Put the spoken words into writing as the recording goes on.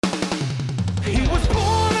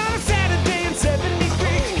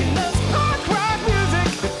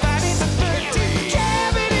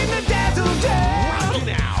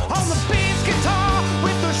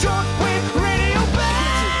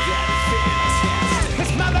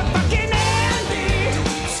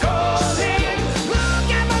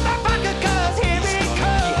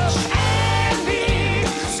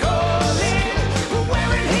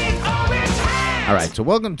So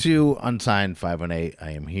welcome to Unsigned518. I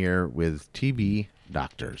am here with TV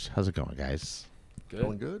Doctors. How's it going, guys? Good.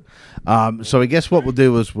 Going good. So I guess what we'll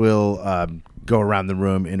do is we'll go around the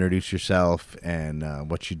room, introduce yourself, and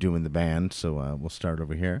what you do in the band. So we'll start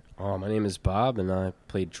over here. My name is Bob, and I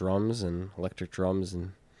play drums and electric drums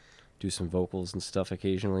and do some vocals and stuff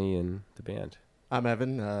occasionally in the band. I'm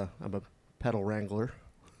Evan. I'm a pedal wrangler.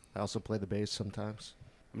 I also play the bass sometimes.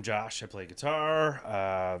 I'm Josh. I play guitar,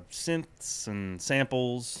 synths and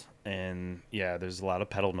samples, and yeah, there's a lot of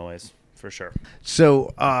pedal noise for sure.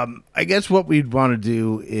 So I guess what we'd want to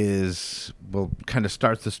do is we'll kind of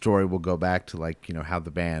start the story. We'll go back to how the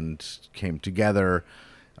band came together.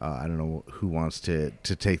 I don't know who wants to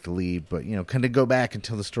take the lead, but kind of go back and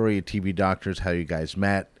tell the story of TV Doctors, how you guys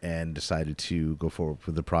met and decided to go forward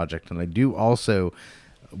with the project. And I do also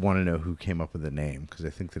want to know who came up with the name, because I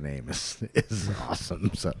think the name is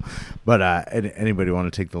awesome. So, but anybody want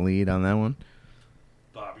to take the lead on that one?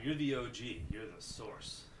 Bob, you're the OG. You're the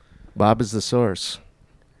source. Bob is the source.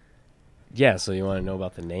 Yeah, so you want to know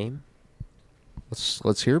about the name?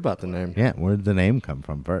 Let's hear about the name. Yeah, where did the name come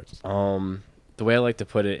from first? The way I like to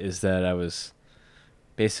put it is that I was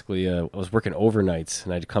basically I was working overnights,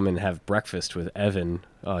 and I'd come in and have breakfast with Evan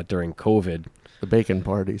during COVID. The bacon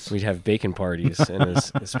parties. We'd have bacon parties, and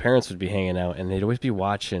his parents would be hanging out, and they'd always be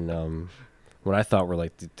watching what I thought were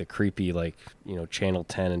like the creepy, Channel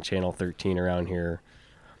 10 and Channel 13 around here,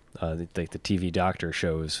 the TV doctor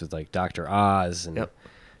shows with like Dr. Oz and Yep.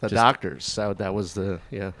 The doctors. That was the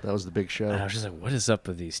big show. And I was just like, what is up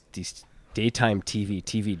with these daytime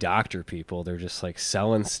TV doctor people? They're just like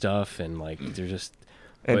selling stuff and they're just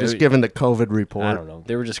giving the COVID report. I don't know.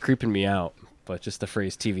 They were just creeping me out. But just the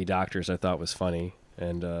phrase TV doctors I thought was funny.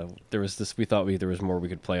 And we thought there was more we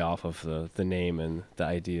could play off of the name and the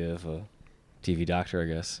idea of a TV doctor, I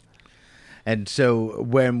guess. And so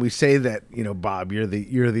when we say that, Bob, you're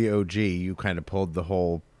the OG, you kind of pulled the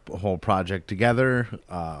whole project together.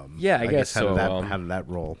 Yeah, I guess how so. How did that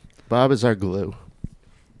roll? Bob is our glue.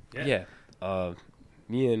 Yeah.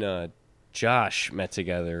 Me and Josh met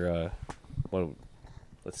together.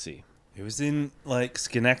 Let's see. It was in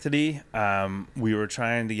Schenectady. We were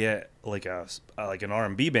trying to get an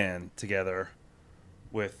R&B band together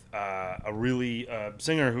with a really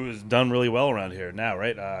singer who has done really well around here now,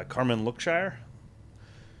 right? Carmen Lookshire.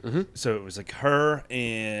 Mm-hmm. So it was her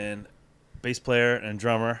and bass player and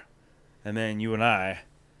drummer, and then you and I,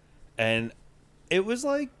 and it was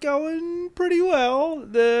going pretty well.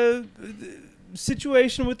 The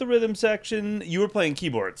situation with the rhythm section, you were playing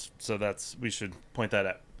keyboards, so we should point that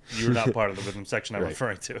out. You were not part of the rhythm section I'm right.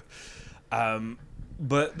 referring to.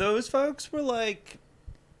 But those folks were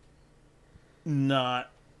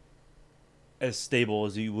not as stable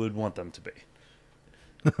as you would want them to be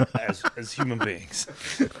as human beings.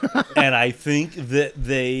 And I think that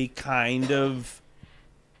they kind of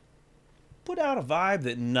put out a vibe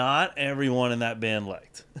that not everyone in that band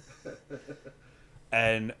liked.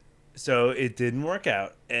 And so it didn't work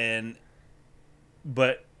out.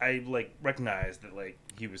 But I recognized that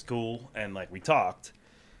he was cool, and we talked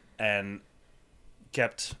and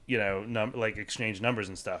kept exchanged numbers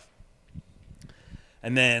and stuff.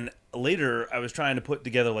 And then later I was trying to put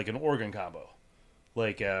together an organ combo,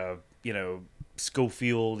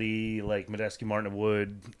 Schofield-y, Medeski Martin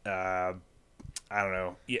Wood, I don't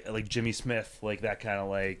know, Jimmy Smith, that kind of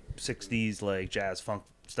 60s jazz funk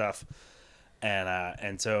stuff.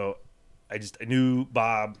 And so I knew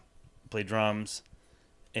Bob played drums,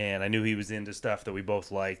 and I knew he was into stuff that we both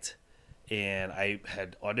liked. And I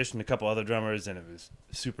had auditioned a couple other drummers, and it was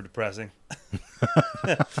super depressing.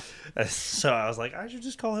 So I was like, I should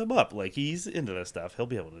just call him up. He's into this stuff. He'll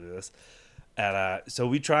be able to do this. And so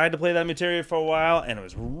we tried to play that material for a while, and it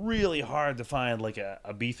was really hard to find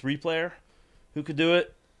a B3 player who could do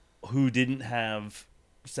it, who didn't have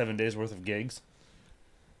 7 days worth of gigs.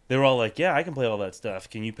 They were all like, yeah, I can play all that stuff.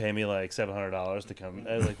 Can you pay me $700 to come?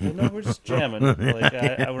 I was like, well, no, we're just jamming.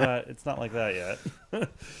 We're not, it's not like that yet.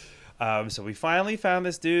 So we finally found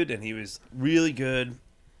this dude, and he was really good.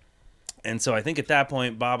 And so I think at that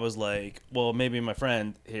point, Bob was like, well, maybe my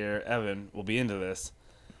friend here, Evan, will be into this.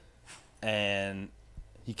 And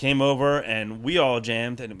he came over, and we all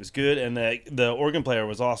jammed, and it was good. And the organ player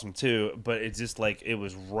was awesome, too. But it's just it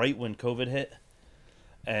was right when COVID hit.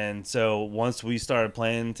 And so once we started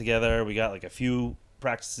playing together, we got a few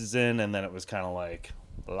practices in, and then it was kind of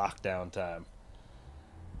lockdown time.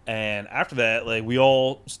 And after that, we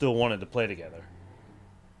all still wanted to play together.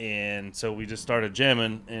 And so we just started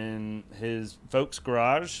jamming in his folks'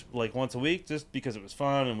 garage once a week, just because it was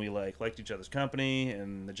fun, and we liked each other's company,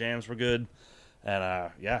 and the jams were good. And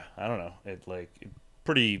I don't know, it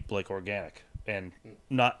pretty organic and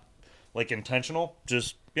not like intentional.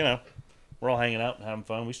 Just we're all hanging out and having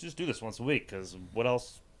fun. We should just do this once a week because what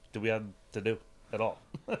else do we have to do at all?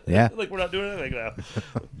 Yeah. Like we're not doing anything now.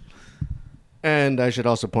 And I should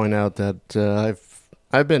also point out that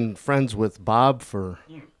I've been friends with Bob for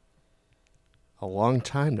a long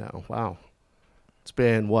time now. Wow. It's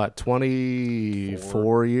been,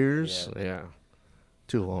 24 years? Yeah.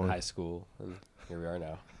 Too long. High school, and here we are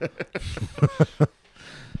now.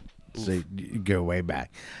 So you go way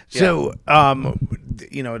back. So,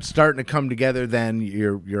 it's starting to come together. Then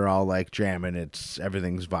you're all like jamming.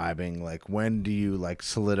 Everything's vibing. Like, when do you like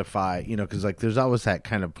solidify? Because like there's always that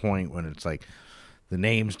kind of point when it's like the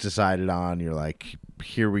name's decided on. You're like,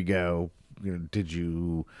 here we go. Did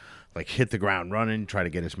you like hit the ground running, try to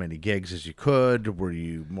get as many gigs as you could? Were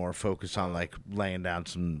you more focused on like laying down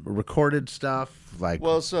some recorded stuff? Like,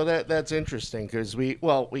 Well, so that's interesting because we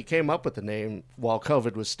came up with the name while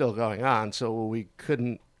COVID was still going on, so we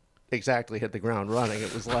couldn't exactly hit the ground running.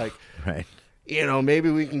 It was like, right. Maybe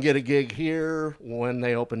we can get a gig here when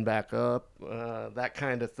they open back up, that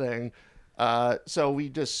kind of thing. So we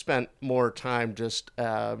just spent more time just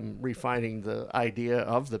refining the idea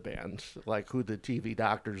of the band, like who the TV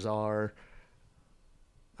doctors are,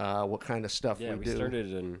 what kind of stuff Yeah, we we do.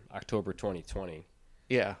 started in October 2020,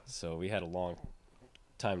 Yeah, so we had a long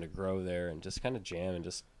time to grow there and just kind of jam and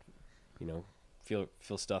just feel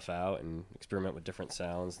stuff out and experiment with different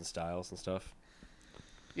sounds and styles and stuff.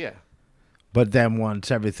 yeah. But then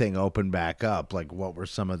once everything opened back up, like what were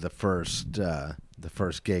some of the first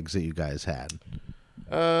gigs that you guys had?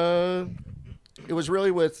 It was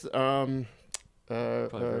really with Rare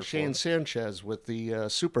Shane Form. Sanchez with the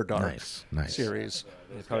Super Dark Nice. series.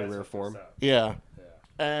 It's probably Rare Form. Yeah.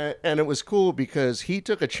 And it was cool because he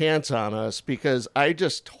took a chance on us because I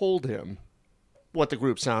just told him what the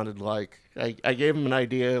group sounded like. I gave him an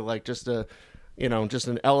idea, like just just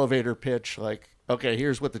an elevator pitch, like, okay,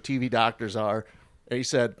 here's what the TV doctors are. And he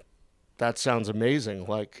said, that sounds amazing.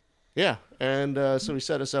 Like, yeah. And so he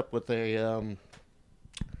set us up with a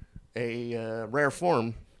Rare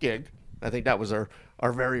Form gig. I think that was our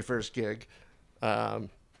very first gig. And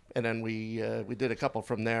then we did a couple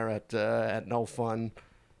from there at No Fun.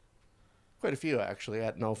 Quite a few, actually,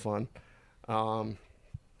 at No Fun. And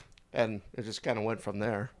it just kind of went from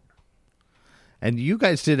there. And you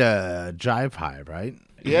guys did a Jive Hive, right?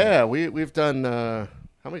 Yeah, we've done.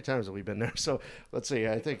 How many times have we been there? So let's see.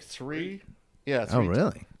 I think 3. Yeah. 3 Oh,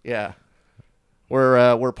 really? Yeah.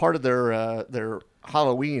 We're part of their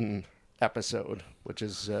Halloween episode, which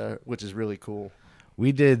is really cool.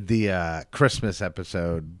 We did the Christmas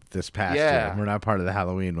episode this past Yeah. year. We're not part of the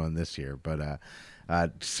Halloween one this year, but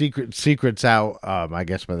secrets out. I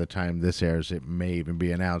guess by the time this airs, it may even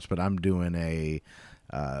be announced. But I'm doing a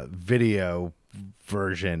video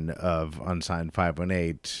version of Unsigned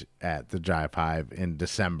 518 at the Jive Hive in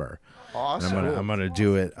December. Awesome. And I'm gonna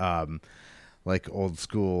do it like old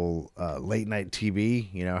school late night TV.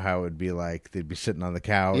 You know how it would be like they'd be sitting on the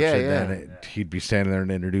couch, Yeah, and yeah. then he'd be standing there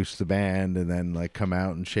and introduce the band, and then like come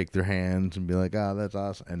out and shake their hands and be like, "Oh, that's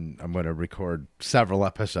awesome." And I'm gonna record several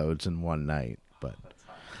episodes in one night, but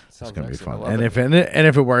it's Sounds gonna be excellent. fun. I love And it.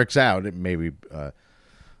 if it works out, it may be a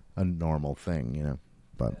normal thing,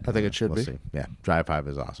 But I think it should we'll be. see. Yeah, Drive Hive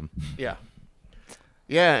is awesome. Yeah.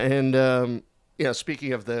 Yeah, and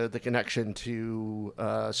speaking of the connection to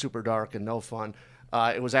Super Dark and No Fun,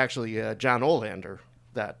 it was actually John Olander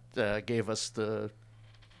that gave us the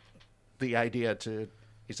idea to.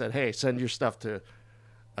 He said, "Hey, send your stuff to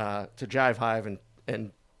Jive Hive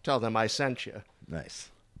and tell them I sent you." Nice.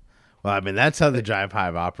 Well, I mean, that's how the Jive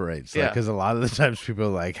Hive operates. Yeah. Because a lot of the times people are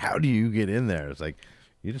like, how do you get in there? It's like,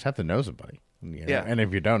 you just have to know somebody. Yeah. And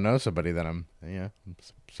if you don't know somebody, then I'm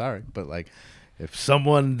sorry. But like, if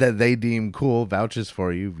someone that they deem cool vouches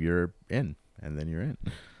for you, you're in. And then you're in.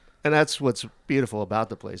 And that's what's beautiful about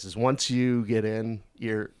the place is once you get in,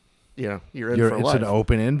 you're in for It's life. an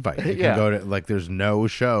open invite. You Yeah. can go to, like, there's no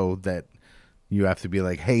show that you have to be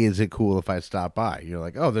like, hey, is it cool if I stop by? You're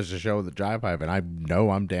like, oh, there's a show at the Jive Hive, and I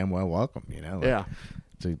know I'm damn well welcome, Like, Yeah.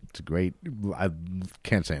 It's a great. I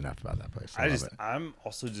can't say enough about that place. I love it. I'm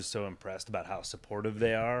also just so impressed about how supportive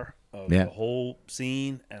they are of Yeah. the whole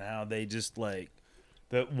scene and how they just like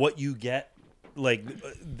what you get. Like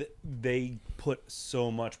they put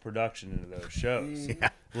so much production into those shows. Yeah.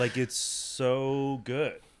 Like it's so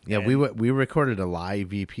good. Yeah, And we recorded a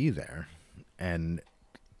live EP there, and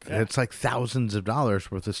it's like thousands of dollars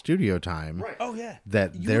worth of studio time. Right. Oh yeah.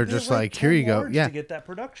 That You they're pay, just like, here 10 you go. large Yeah. To get that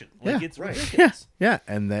production. Like Yeah. it's Right. ridiculous. Yeah,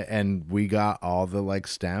 and we got all the like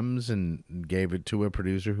stems and gave it to a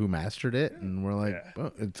producer who mastered it, and we're like, Yeah.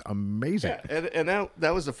 oh, it's amazing. And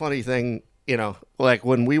that was the funny thing, like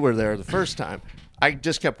when we were there the first time, I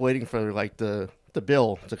just kept waiting for like the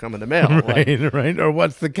bill to come in the mail. Like, right. Or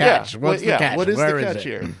what's the catch? What's the catch? What is Where the catch it?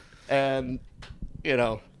 here? And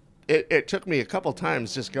it took me a couple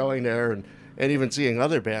times just going there and even seeing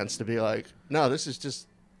other bands to be like, no, this is just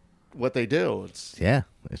what they do. It's just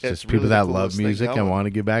really people the that coolest love thing music and going. want to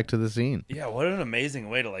get back to the scene. Yeah, what an amazing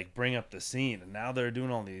way to like bring up the scene. And now they're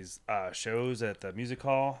doing all these shows at the music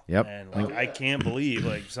hall. Yep. And like I can't believe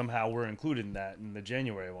like somehow we're included in that in the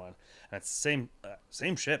January one. And it's the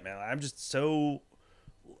same shit, man.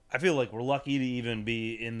 I feel like we're lucky to even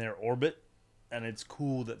be in their orbit. And it's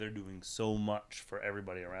cool that they're doing so much for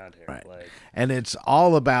everybody around here. Right. Like, And it's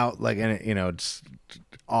all about like, and it's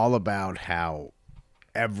all about how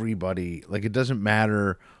everybody, like, it doesn't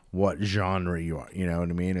matter what genre you are, you know what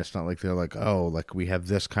I mean? It's not like they're like, oh, like we have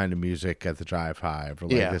this kind of music at the Drive Hive or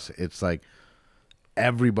like this. It's like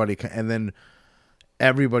everybody, and then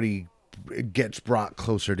everybody gets brought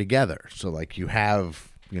closer together. So like you have,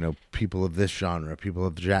 people of this genre, people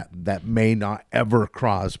of that may not ever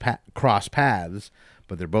cross paths,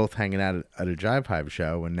 but they're both hanging out at a Jive Hive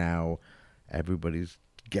show, and now everybody's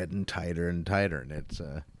getting tighter and tighter, and it's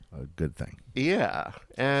a good thing. Yeah,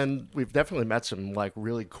 and we've definitely met some like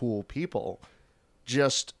really cool people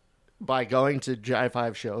just by going to Jive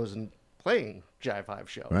Hive shows and playing Jive Hive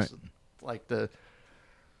shows. Right. Like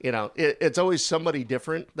it's always somebody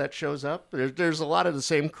different that shows up. There's a lot of the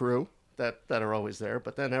same crew that are always there,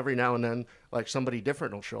 but then every now and then, like somebody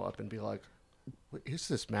different will show up and be like, "What is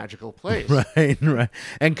this magical place?" Right.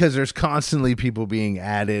 And because there's constantly people being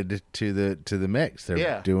added to the mix.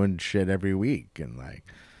 They're doing shit every week, and like,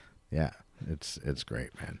 yeah, it's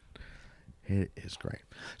great, man. It is great.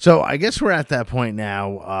 So I guess we're at that point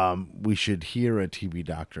now. We should hear a TB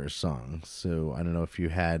Doctor song. So I don't know if you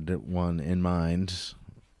had one in mind.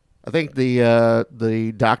 I think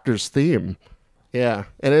the Doctor's theme. Yeah,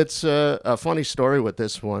 and it's a funny story with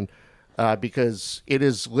this one because it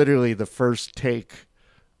is literally the first take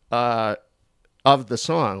of the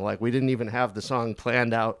song. Like, we didn't even have the song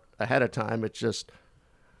planned out ahead of time. It's just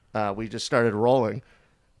we just started rolling,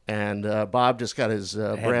 and Bob just got his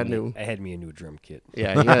brand new. I had me a new drum kit.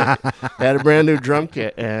 Yeah, he had a brand new drum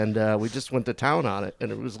kit, and we just went to town on it.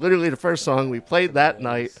 And it was literally the first song we played that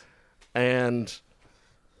night, and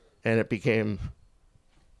it became,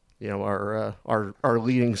 our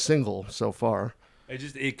leading single so far.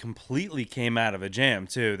 it completely came out of a jam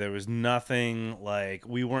too. There was nothing, like,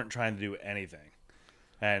 we weren't trying to do anything.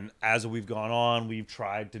 And as we've gone on, we've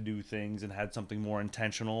tried to do things and had something more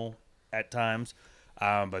intentional at times.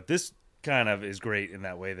 But this kind of is great in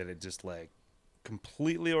that way that it just like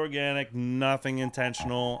completely organic, nothing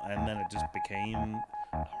intentional, and then it just became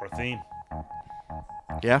our theme.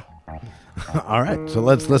 Yeah. All right, so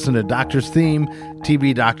let's listen to Doctor's theme,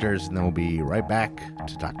 TB Doctors, and then we'll be right back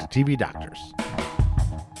to talk to TB Doctors.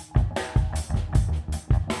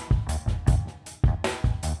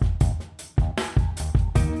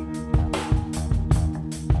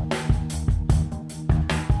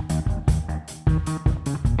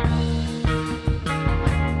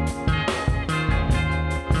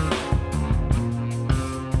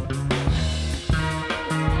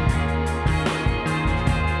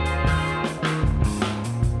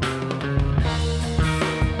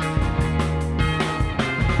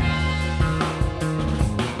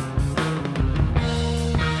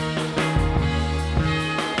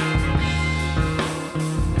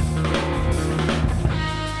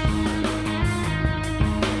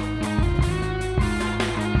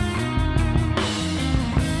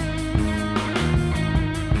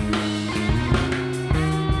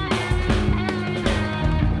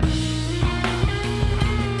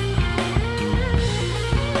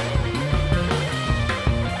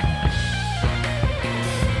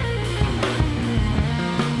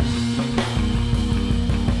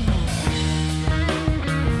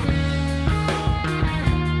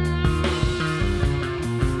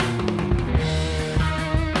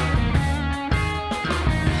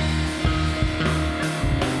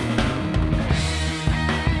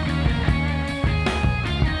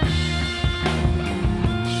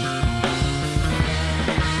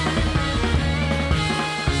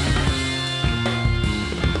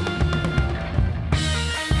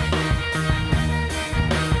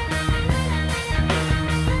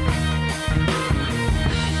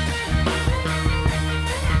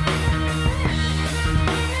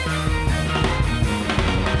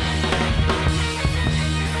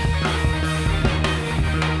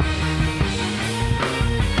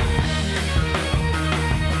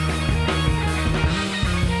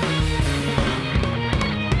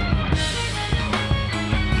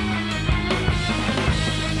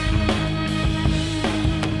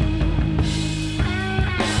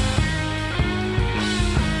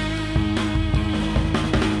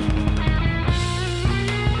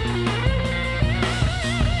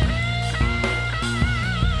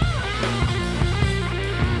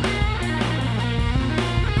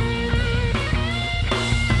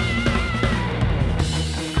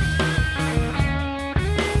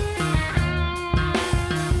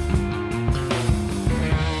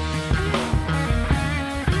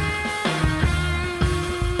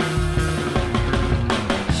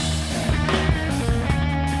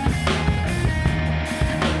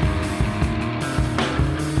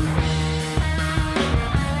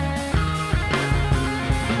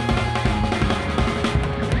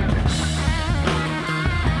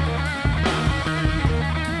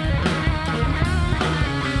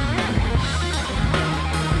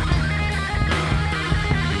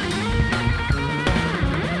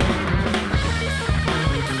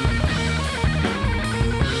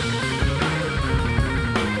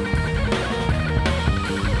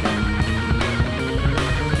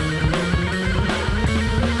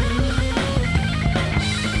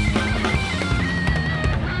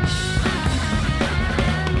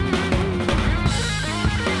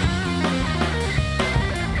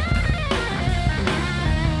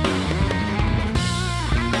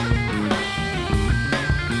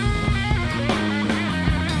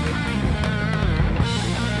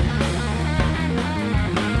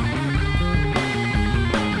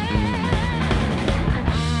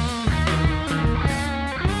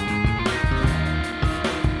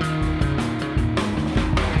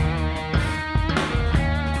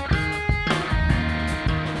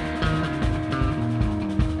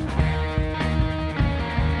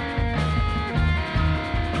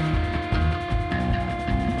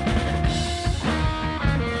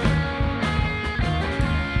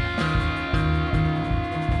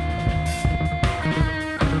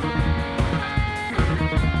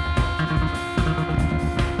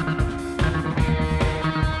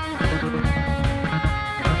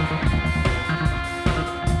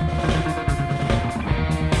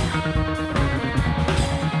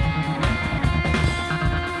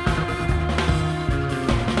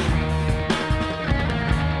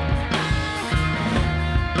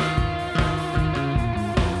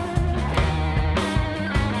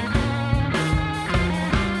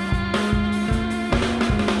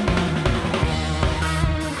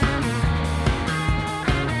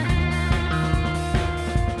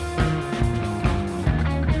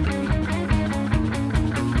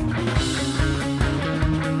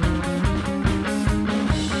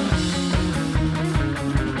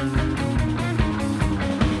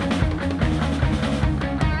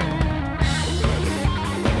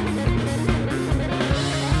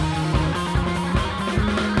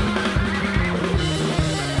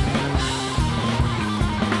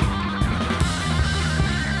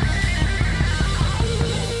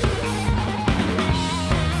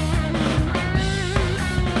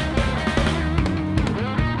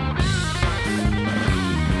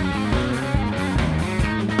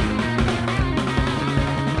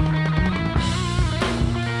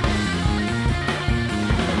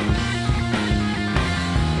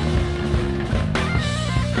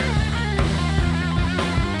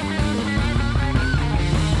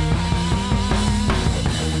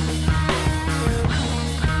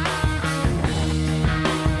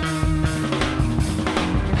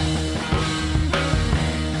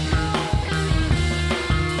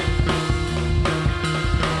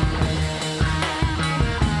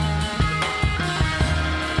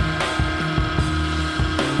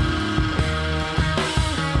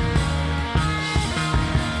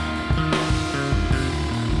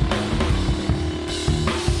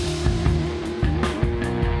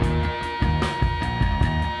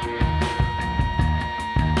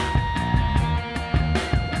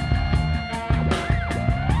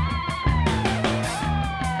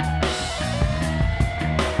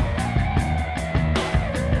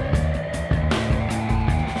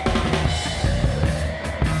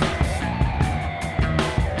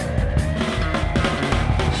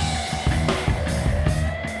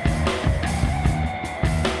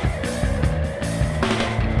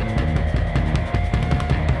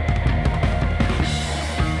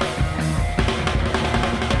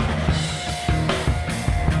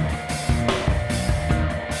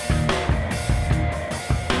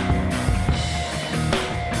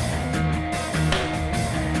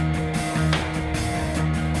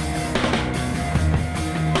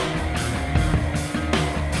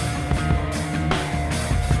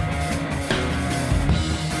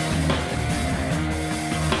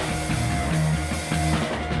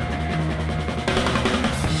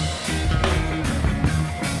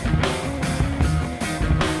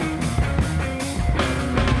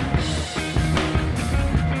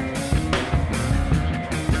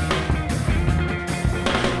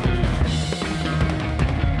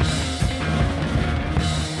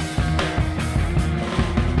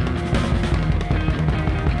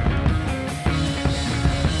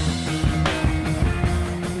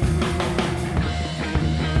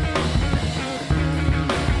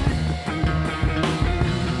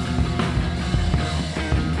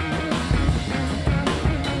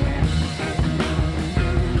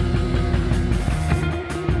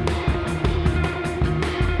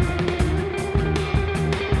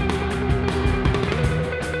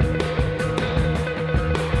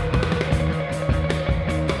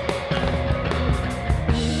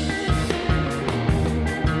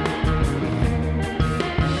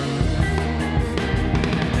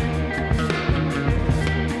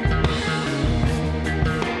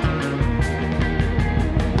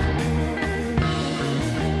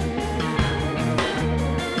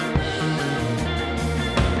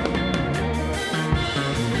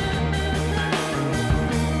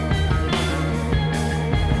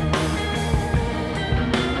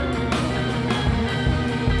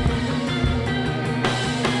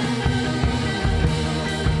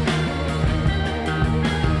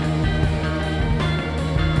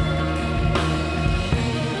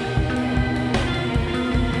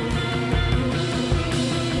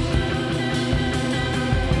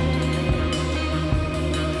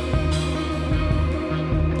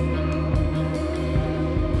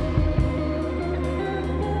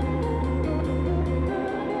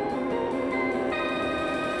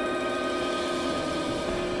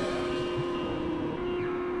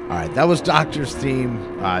 All right, that was Doctor's theme,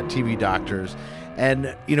 TV Doctors.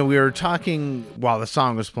 And, we were talking while the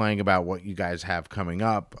song was playing about what you guys have coming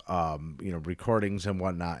up, recordings and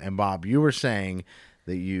whatnot. And, Bob, you were saying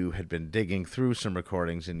that you had been digging through some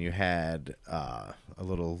recordings and you had a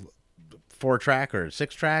little 4-track or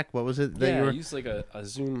 6-track. What was it that you were? I used like a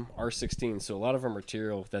Zoom R16. So a lot of our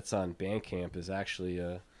material that's on Bandcamp is actually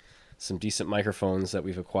some decent microphones that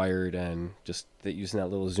we've acquired and just that using that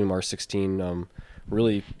little Zoom R16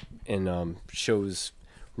 really in shows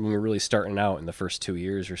when we were really starting out in the first 2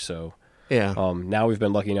 years or so. Yeah. Now we've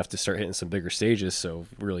been lucky enough to start hitting some bigger stages, so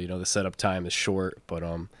really, the setup time is short. But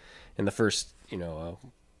in the first,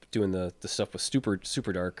 doing the stuff with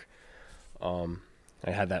Super Dark, I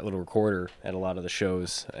had that little recorder at a lot of the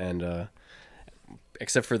shows, and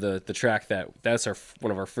except for the track that's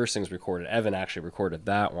one of our first things recorded. Evan actually recorded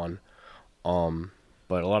that one,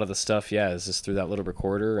 but a lot of the stuff, is just through that little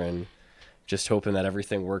recorder and just hoping that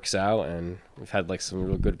everything works out, and we've had like some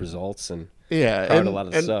real good results and proud of a lot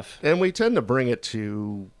of the stuff. And we tend to bring it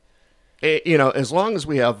to, as long as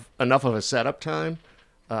we have enough of a setup time,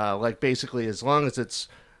 like basically as long as it's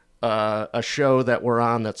a show that we're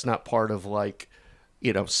on that's not part of like,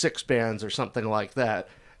 6 bands or something like that.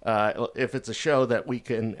 If it's a show that we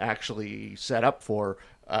can actually set up for,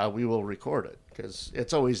 we will record it, because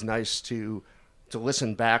it's always nice to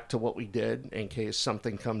listen back to what we did in case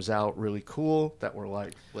something comes out really cool that we're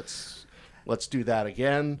like, let's do that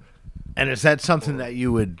again. And is that something that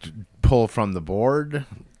you would pull from the board?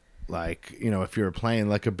 Like, if you were playing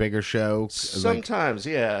like a bigger show? Sometimes,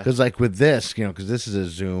 yeah. Because like with this, because this is a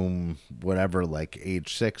Zoom, whatever, like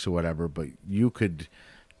H6 or whatever, but you could,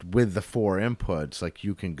 with the 4 inputs, like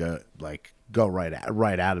you can go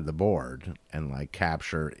right out of the board and like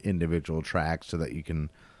capture individual tracks so that you can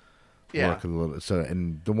work a little. So,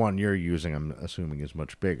 and the one you're using, I'm assuming, is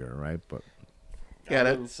much bigger, right? But yeah,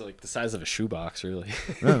 it's like the size of a shoebox, really.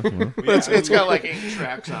 It's got like 8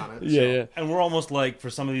 tracks on it. Yeah. And we're almost like, for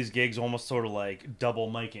some of these gigs, almost sort of like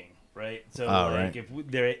double miking, right? So right.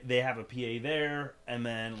 if they have a PA there, and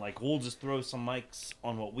then like we'll just throw some mics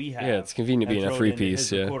on what we have. Yeah, it's convenient being a free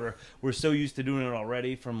piece. Yeah, recorder. We're so used to doing it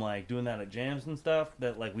already from like doing that at jams and stuff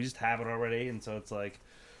that like we just have it already, and so it's like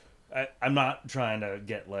I'm not trying to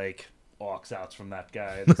get like aux outs from that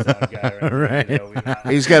guy, the sound guy. Right.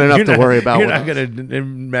 He's got enough to worry about. You're not going to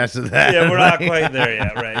mess with that. Yeah, we're not quite there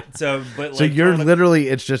yet, right? So, but so like, you're literally,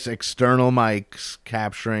 it's just external mics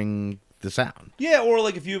capturing the sound. Yeah, or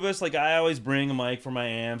like a few of us, like I always bring a mic for my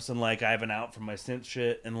amps, and like I have an out for my synth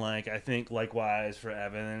shit, and like I think likewise for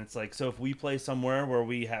Evan. And it's like, so if we play somewhere where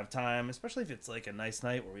we have time, especially if it's like a nice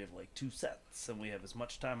night where we have like 2 sets and we have as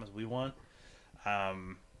much time as we want,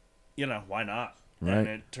 why not? Right. And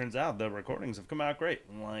it turns out the recordings have come out great.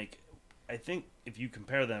 And like, I think if you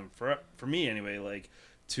compare them, for me anyway, like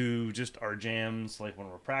to just our jams, like when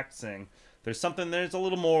we're practicing, there's a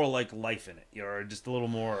little more like life in it, or just a little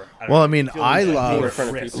more. I love,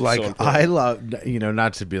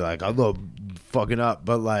 not to be like, I love fucking up,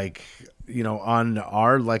 but like, on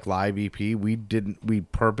our like live EP, we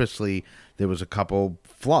purposely, there was a couple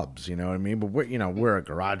flubs, you know what I mean? But we're a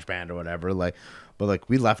garage band or whatever, like, but like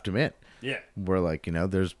we left them in. Yeah. We're like,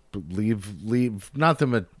 there's leave not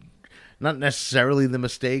necessarily the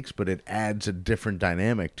mistakes, but it adds a different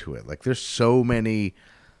dynamic to it. Like there's so many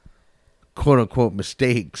quote unquote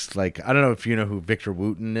mistakes. Like, I don't know if you know who Victor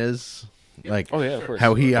Wooten is. Like, oh yeah, of course.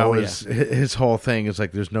 How he always, his whole thing is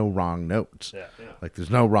like, there's no wrong notes. Yeah. Like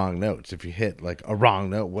there's no wrong notes. If you hit like a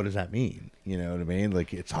wrong note, what does that mean? You know what I mean?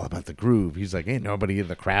 Like, it's all about the groove. He's like, ain't nobody in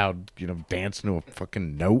the crowd, dancing to a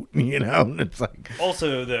fucking note, And it's like.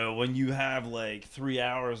 Also, though, when you have like 3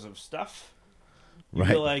 hours of stuff, you Right.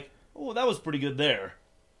 feel like, oh, that was pretty good there.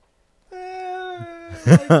 We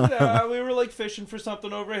were like fishing for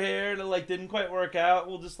something over here and it like didn't quite work out.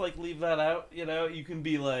 We'll just like leave that out. You can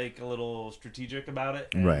be like a little strategic about it.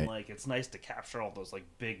 And, right. Like, it's nice to capture all those like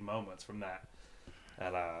big moments from that.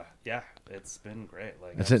 And it's been great.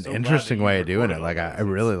 Like, it's an interesting way of doing it. Like, I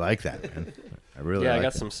really like that, man. I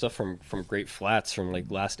got some stuff from Great Flats from like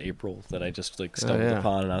last April that I just like stumbled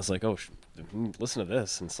upon, and I was like, oh, listen to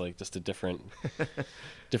this. And it's like just a different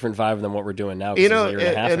vibe than what we're doing now. A year and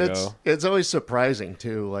a half ago. It's always surprising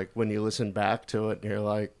too. Like when you listen back to it, and you're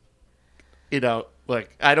like,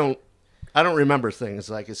 like I don't remember things.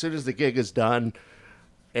 Like as soon as the gig is done,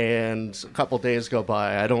 and a couple days go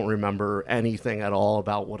by. I don't remember anything at all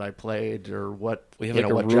about what I played or what We have you like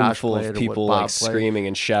know, a what room Josh full played of or people what Bob like played. screaming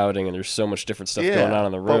and shouting, and there's so much different stuff going on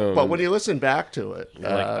in the room. But when you listen back to it, You're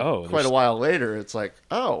like, oh, quite a there's- while later, it's like,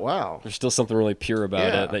 oh wow, there's still something really pure about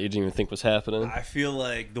Yeah. it that you didn't even think was happening. I feel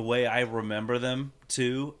like the way I remember them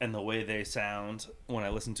too, and the way they sound when I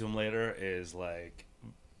listen to them later is like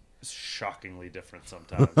shockingly different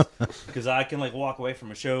sometimes. Because I can like walk away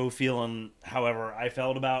from a show feeling however I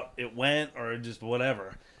felt about it went, or just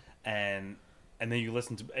whatever, and then you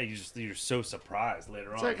listen to you're so surprised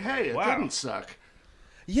later it's on. like, hey, it wow. didn't suck.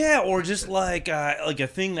 Yeah, or just like a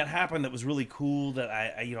thing that happened that was really cool that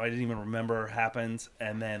I didn't even remember happened,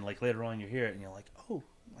 and then like later on you hear it and you're like, oh,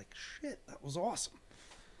 like shit, that was awesome.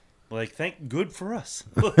 Like, good for us.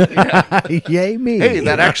 Yay me. Hey,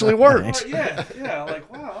 that actually worked. yeah, like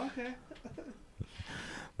wow, okay.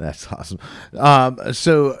 That's awesome.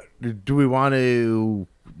 So do we want to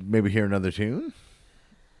maybe hear another tune?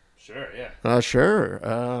 Sure, yeah. Sure.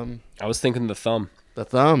 I was thinking the Thumb The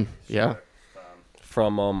Thumb. Yeah.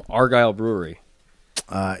 from Argyle Brewery.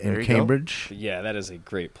 There In you Cambridge. Yeah, that is a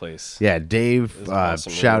great place. Yeah, Dave. It was an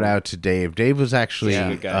awesome Shout room. out to Dave. Dave was actually Yeah,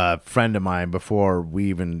 good guy. a friend of mine before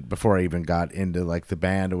I even got into like the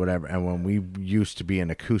band or whatever. And when we used to be an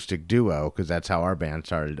acoustic duo, because that's how our band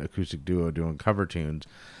started, acoustic duo doing cover tunes.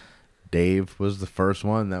 Dave was the first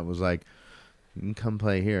one that was like, "You can come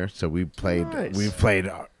play here." So we played. Nice. We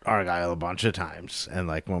played Argyle a bunch of times, and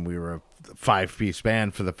like when we were a 5-piece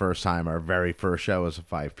band for the first time, our very first show as a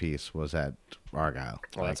 5-piece was at Argyle.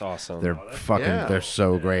 Oh, that's awesome. They're fucking. Yeah. They're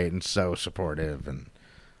so great and so supportive and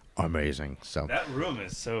amazing. So That room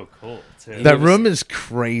is so cool too. that room is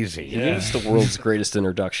crazy. He gave us the world's greatest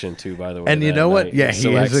introduction too, by the way. And you that know what? night. Yeah,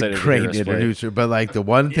 So he is excited a to great hear us play. introducer. But like the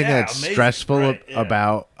one thing Yeah, that's amazing, stressful right, yeah.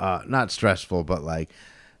 about, not stressful, but like,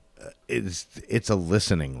 it's a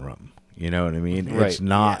listening room. You know what I mean? Right, It's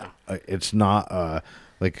not. It's not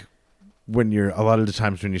like when you're a lot of the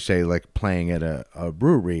times when you say like playing at a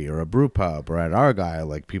brewery or a brew pub or at Argyle,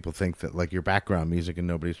 like people think that like your background music and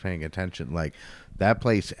nobody's paying attention. Like that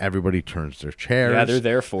place, everybody turns their chairs. Yeah, they're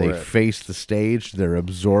there for they it. face the stage. They're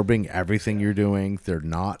absorbing everything you're doing. They're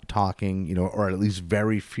not talking, or at least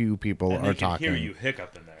very few people and are they can talking. hear you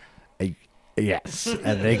hiccup in there. Yes,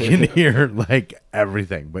 and they can hear like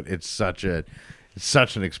everything. But it's such an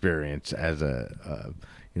experience as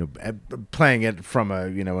playing it from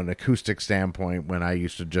an acoustic standpoint. When I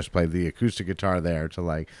used to just play the acoustic guitar there, to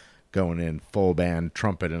like going in full band,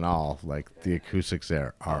 trumpet and all, like the acoustics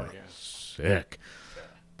there are sick.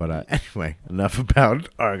 But anyway, enough about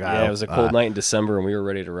Argyle. Yeah, it was a cold night in December, and we were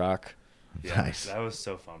ready to rock. Yeah, Nice. that was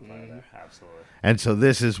so fun playing there. Absolutely. And so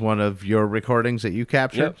this is one of your recordings that you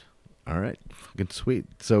captured? Yep. All right. Fucking sweet.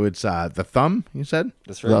 So it's The Thumb, you said?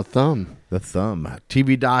 That's The right. Thumb. The Thumb.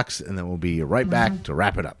 TV docs, and then we'll be right back to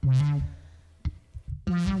wrap it up.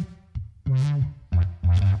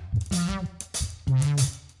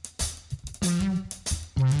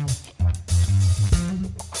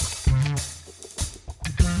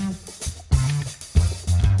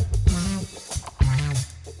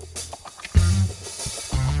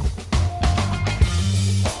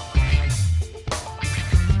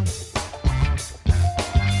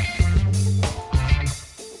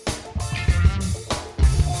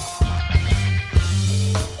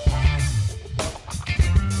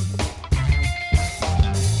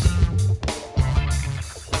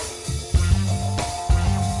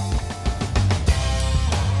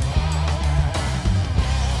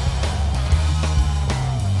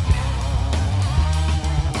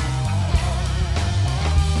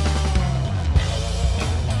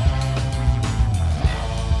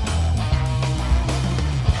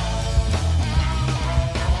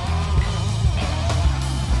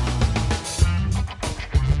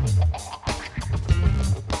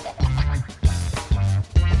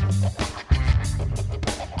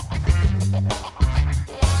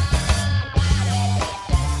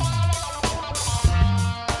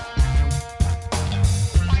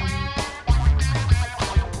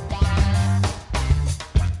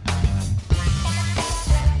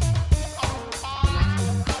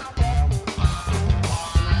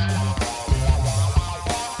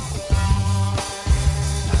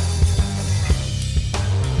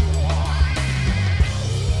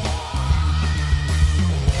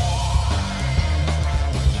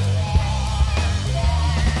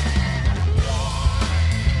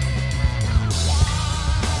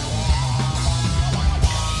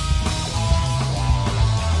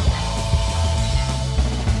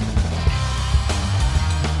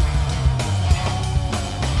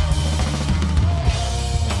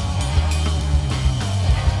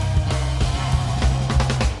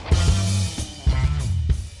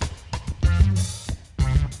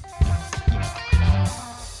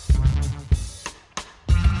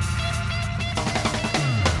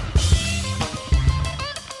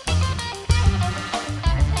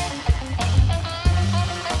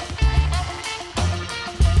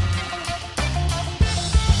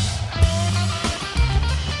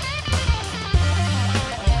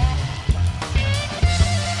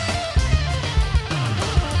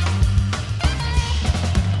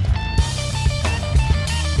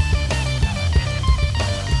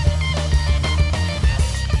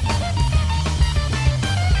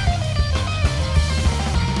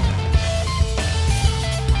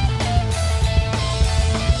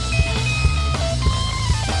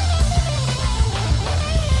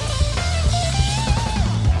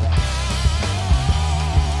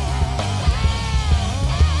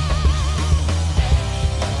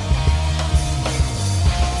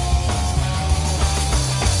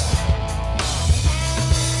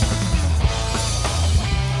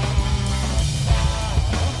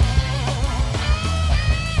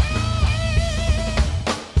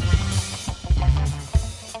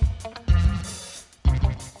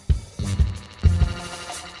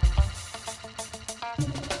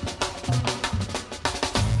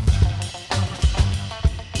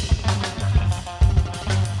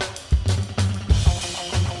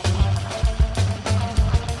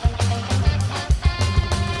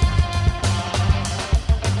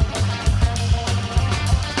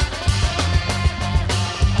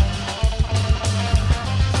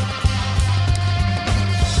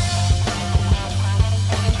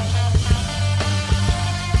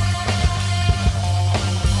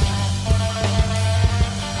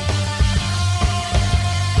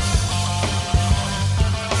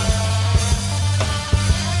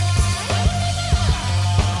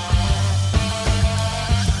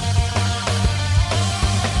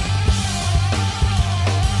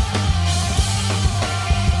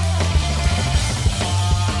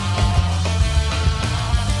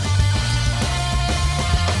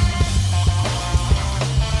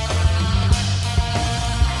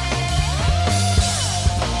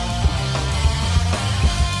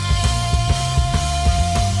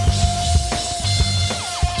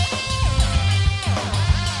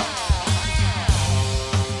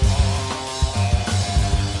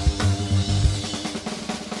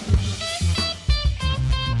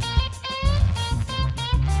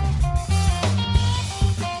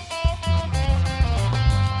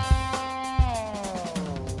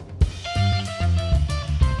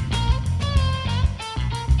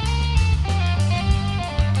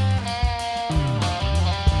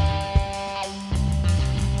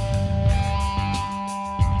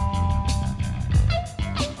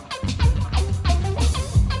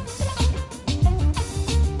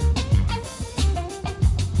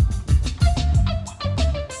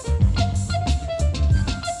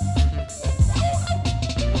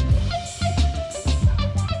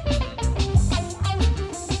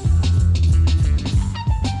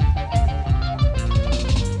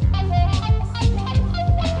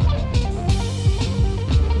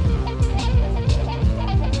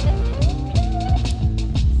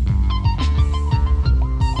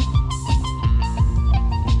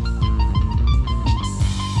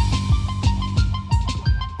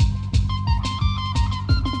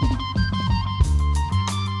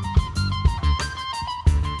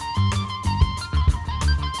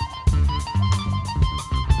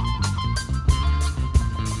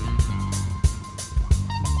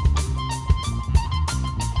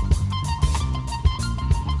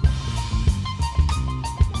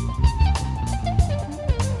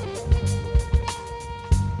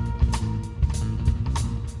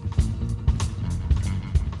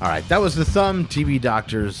 All right, that was The Thumb, TV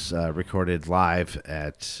Doctors, recorded live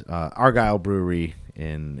at Argyle Brewery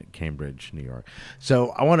in Cambridge, New York. So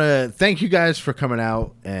I want to thank you guys for coming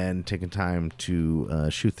out and taking time to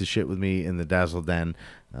shoot the shit with me in the Dazzle Den,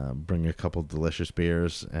 bring a couple delicious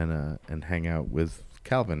beers, and hang out with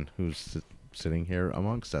Calvin, who's sitting here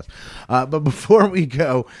amongst us. But before we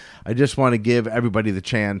go, I just want to give everybody the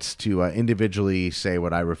chance to individually say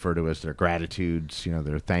what I refer to as their gratitudes,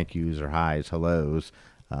 their thank yous or highs, hellos.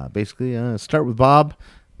 Basically, start with Bob.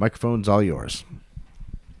 Microphone's all yours.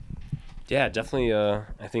 Yeah, definitely.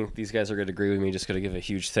 I think these guys are going to agree with me. Just going to give a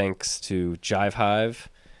huge thanks to Jive Hive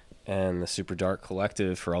and the Super Dark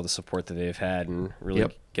Collective for all the support that they've had and really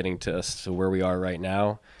getting to us to where we are right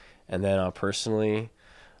now. And then personally,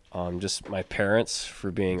 just my parents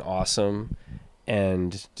for being awesome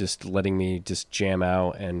and just letting me just jam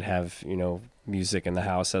out and have, music in the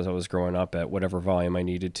house as I was growing up at whatever volume I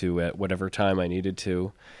needed to, at whatever time I needed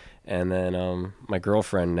to. And then my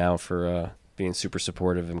girlfriend now for being super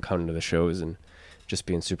supportive and coming to the shows and just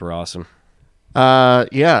being super awesome.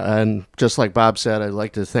 And just like Bob said, I'd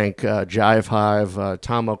like to thank Jive Hive.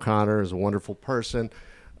 Tom O'Connor is a wonderful person.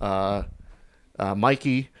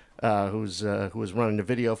 Mikey, who was running the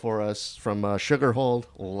video for us from Sugarhold,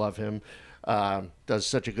 love him. Does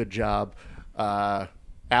such a good job.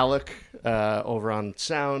 Alec over on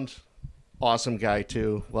sound, awesome guy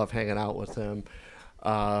too. Love hanging out with him.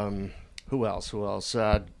 Who else?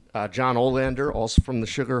 John Olander, also from the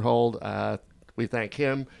Sugarhold. We thank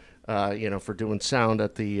him, for doing sound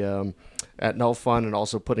at the at No Fun and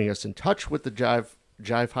also putting us in touch with the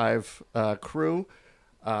Jive Hive crew.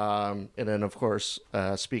 And then, of course,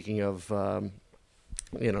 speaking of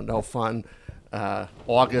No Fun,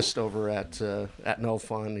 August over at No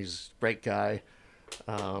Fun, he's a great guy.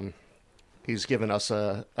 He's given us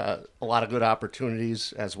a lot of good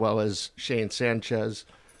opportunities, as well as Shane Sanchez,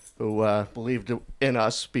 who believed in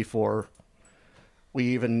us before we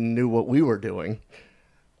even knew what we were doing.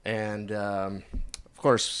 And, of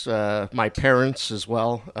course, my parents as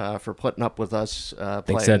well for putting up with us.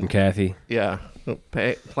 Thanks, Ed and Kathy. Yeah,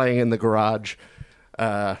 playing in the garage.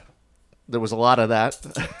 There was a lot of that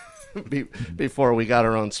before we got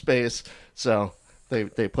our own space, so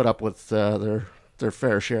they put up with their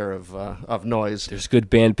fair share of noise. There's good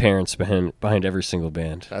band parents behind every single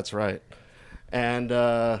band. That's right. And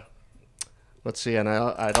let's see. And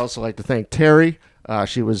I'd also like to thank Terry.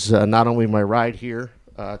 She was not only my ride here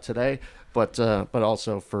today, but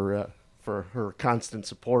also for her constant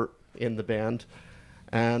support in the band.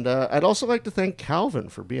 And I'd also like to thank Calvin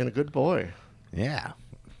for being a good boy. Yeah,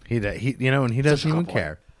 he and he doesn't even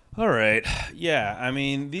care. All right. Yeah, I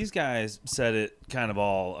mean, these guys said it kind of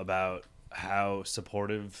all about how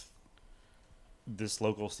supportive this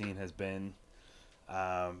local scene has been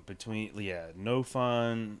between No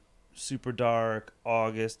Fun, Super Dark,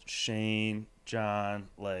 August, Shane, John,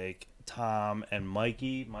 Tom, and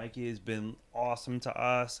Mikey. Mikey has been awesome to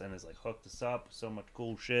us and has hooked us up with so much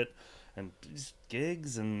cool shit and just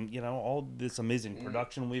gigs and all this amazing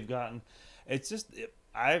production we've gotten. It's just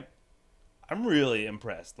I'm really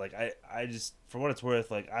impressed. I just, for what it's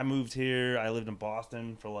worth, I moved here. I lived in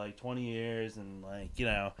Boston for 20 years, and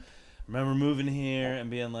remember moving here and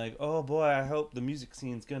being oh boy, I hope the music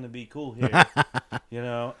scene's gonna be cool here,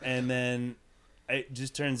 And then it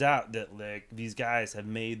just turns out that these guys have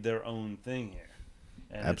made their own thing here,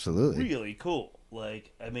 and absolutely, it's really cool. They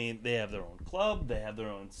have their own club, they have their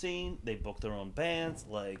own scene, they book their own bands,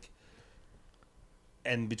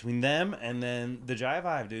 and between them and then the Jive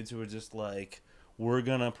Hive dudes who are just we're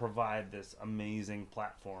gonna provide this amazing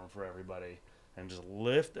platform for everybody and just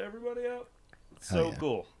lift everybody up. So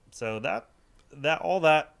cool. So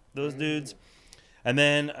those dudes. And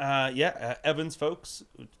then Evans folks,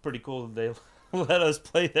 it's pretty cool that they let us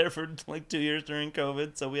play there for 2 years during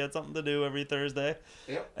COVID, so we had something to do every Thursday.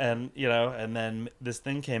 Yep. And and then this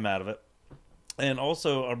thing came out of it. And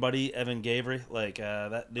also our buddy Evan Gavery,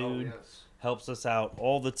 that dude helps us out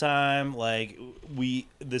all the time.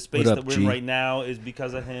 The space that we're in right now is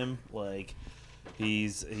because of him.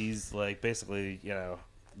 He's basically,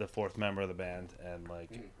 the fourth member of the band and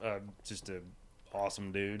just an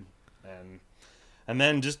awesome dude. And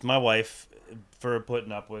then just my wife for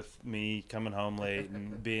putting up with me coming home late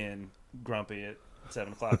and being grumpy at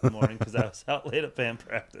 7 o'clock in the morning because I was out late at band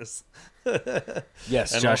practice.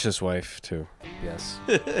 Yes, and Josh's wife too. Yes.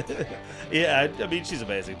 Yeah, I mean she's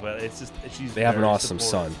amazing, but it's just they have an awesome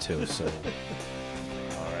son too. So. All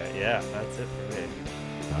right, yeah, that's it for me.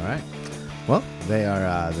 All right. Well, they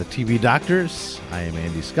are the TV Doctors. I am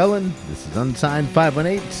Andy Scullin. This is Unsigned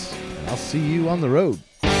 518, and I'll see you on the road.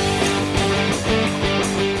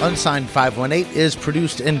 Unsigned 518 is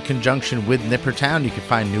produced in conjunction with Nippertown. You can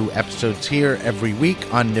find new episodes here every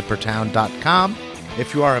week on nippertown.com.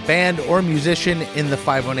 If you are a band or musician in the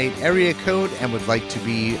 518 area code and would like to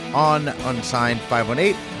be on Unsigned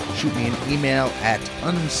 518, shoot me an email at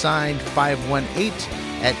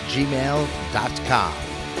unsigned518@gmail.com.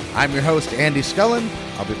 I'm your host, Andy Scullin.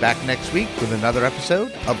 I'll be back next week with another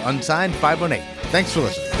episode of Unsigned 518. Thanks for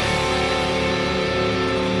listening.